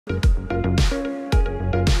Goa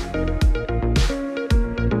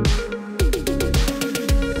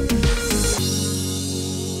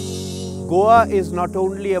is not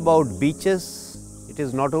only about beaches, it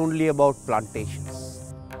is not only about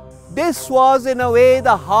plantations. This was in a way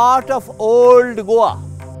the heart of old Goa.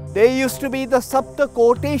 There used to be the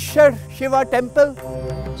Saptakoteshwartemple.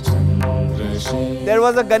 There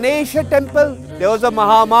was a Ganesha temple, there was a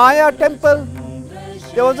Mahadevatemple,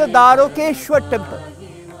 there was a Sansad.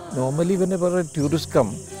 Normally whenever a tourist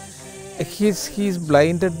comes, he's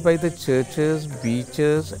blinded by the churches,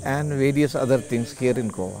 beaches and various other things here in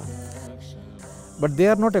Goa. But they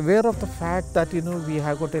are not aware of the fact that we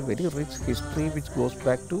have got a very rich history which goes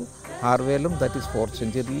back to Harvelum, that is 4th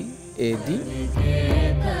century AD.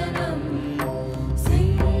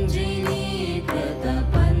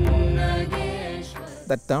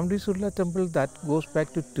 The Temple that goes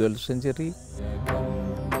back to 12th century.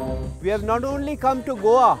 We have not only come to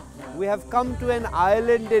Goa, we have come to an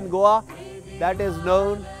island in Goa that is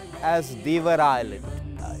known as Devar Island.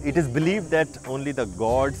 It is believed that only the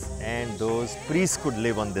gods and those priests could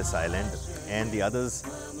live on this island, and the others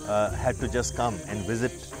had to just come and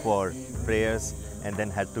visit for prayers and then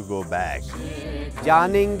had to go back.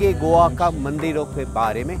 जानेंगे गोवा का मंदिरों के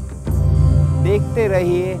बारे में, देखते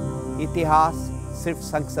रहिए इतिहास सिर्फ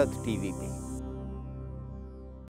संसद टीवी पे।